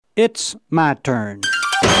It's my turn.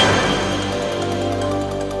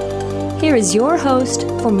 Here is your host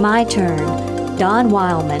for My Turn, Don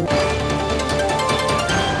Wildman.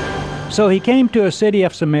 So he came to a city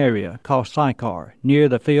of Samaria called Sychar, near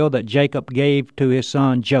the field that Jacob gave to his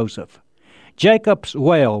son Joseph. Jacob's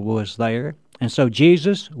well was there, and so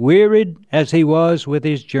Jesus, wearied as he was with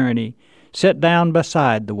his journey, sat down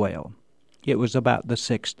beside the well. It was about the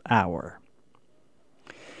 6th hour.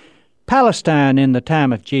 Palestine in the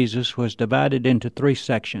time of Jesus was divided into 3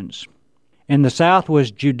 sections. In the south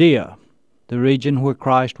was Judea, the region where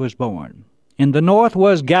Christ was born. In the north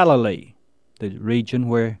was Galilee, the region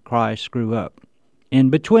where Christ grew up. In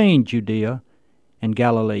between Judea and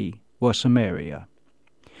Galilee was Samaria.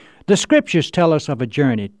 The Scriptures tell us of a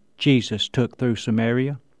journey Jesus took through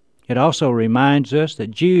Samaria. It also reminds us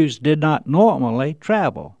that Jews did not normally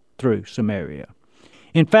travel through Samaria.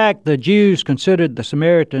 In fact, the Jews considered the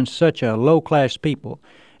Samaritans such a low-class people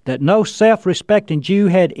that no self-respecting Jew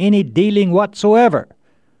had any dealing whatsoever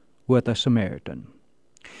with a Samaritan.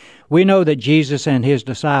 We know that Jesus and his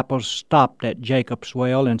disciples stopped at Jacob's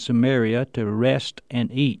well in Samaria to rest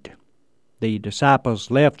and eat. The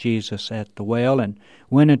disciples left Jesus at the well and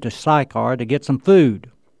went into Sychar to get some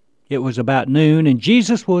food. It was about noon, and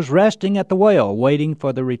Jesus was resting at the well, waiting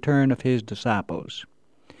for the return of his disciples.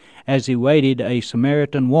 As he waited, a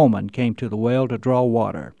Samaritan woman came to the well to draw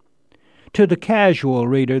water. To the casual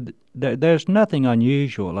reader, there's nothing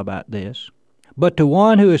unusual about this. But to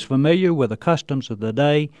one who is familiar with the customs of the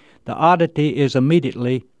day, the oddity is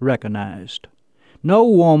immediately recognized. No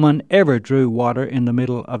woman ever drew water in the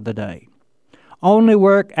middle of the day. Only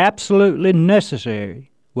work absolutely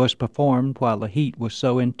necessary was performed while the heat was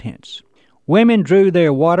so intense. Women drew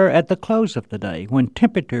their water at the close of the day, when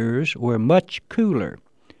temperatures were much cooler.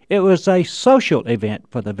 It was a social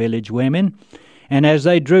event for the village women, and as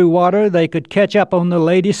they drew water, they could catch up on the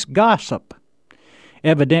latest gossip.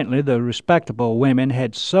 Evidently, the respectable women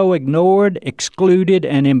had so ignored, excluded,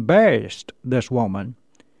 and embarrassed this woman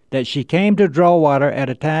that she came to draw water at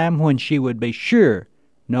a time when she would be sure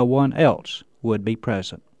no one else would be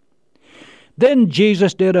present. Then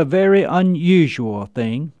Jesus did a very unusual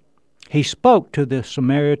thing. He spoke to the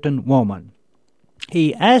Samaritan woman.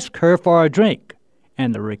 He asked her for a drink,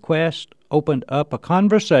 and the request opened up a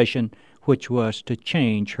conversation which was to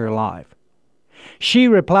change her life. She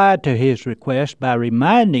replied to his request by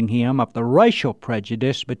reminding him of the racial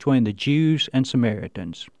prejudice between the Jews and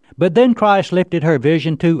Samaritans. But then Christ lifted her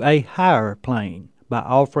vision to a higher plane by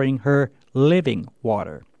offering her living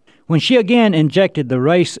water. When she again injected the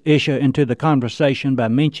race issue into the conversation by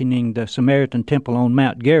mentioning the Samaritan temple on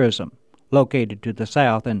Mount Gerizim, located to the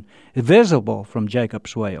south and visible from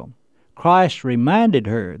Jacob's well, Christ reminded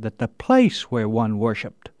her that the place where one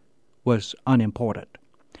worshipped was unimportant.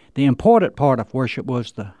 The important part of worship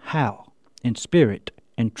was the how, in spirit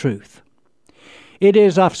and truth. It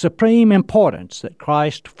is of supreme importance that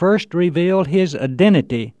Christ first revealed his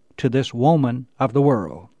identity to this woman of the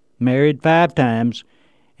world, married 5 times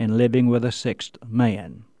and living with a 6th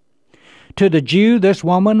man. To the Jew, this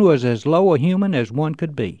woman was as low a human as one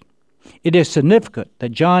could be. It is significant that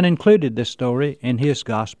John included this story in his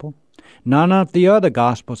gospel. None of the other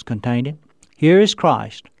gospels contain it. Here is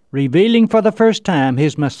Christ revealing for the first time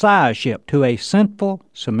his messiahship to a sinful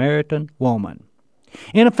Samaritan woman.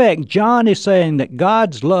 In effect, John is saying that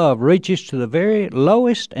God's love reaches to the very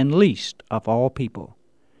lowest and least of all people.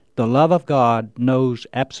 The love of God knows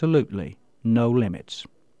absolutely no limits.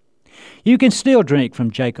 You can still drink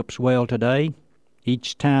from Jacob's well today.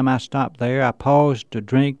 Each time I stop there, I pause to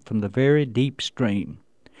drink from the very deep stream.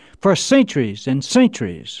 For centuries and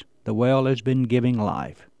centuries, the well has been giving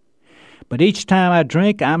life. But each time I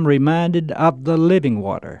drink, I'm reminded of the living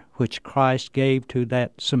water which Christ gave to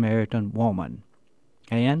that Samaritan woman.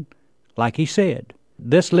 And, like he said,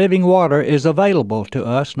 this living water is available to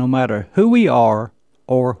us no matter who we are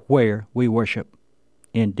or where we worship.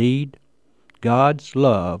 Indeed, God's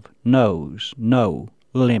love knows no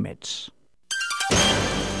limits.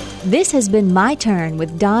 This has been My Turn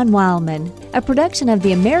with Don Wildman, a production of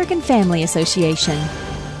the American Family Association.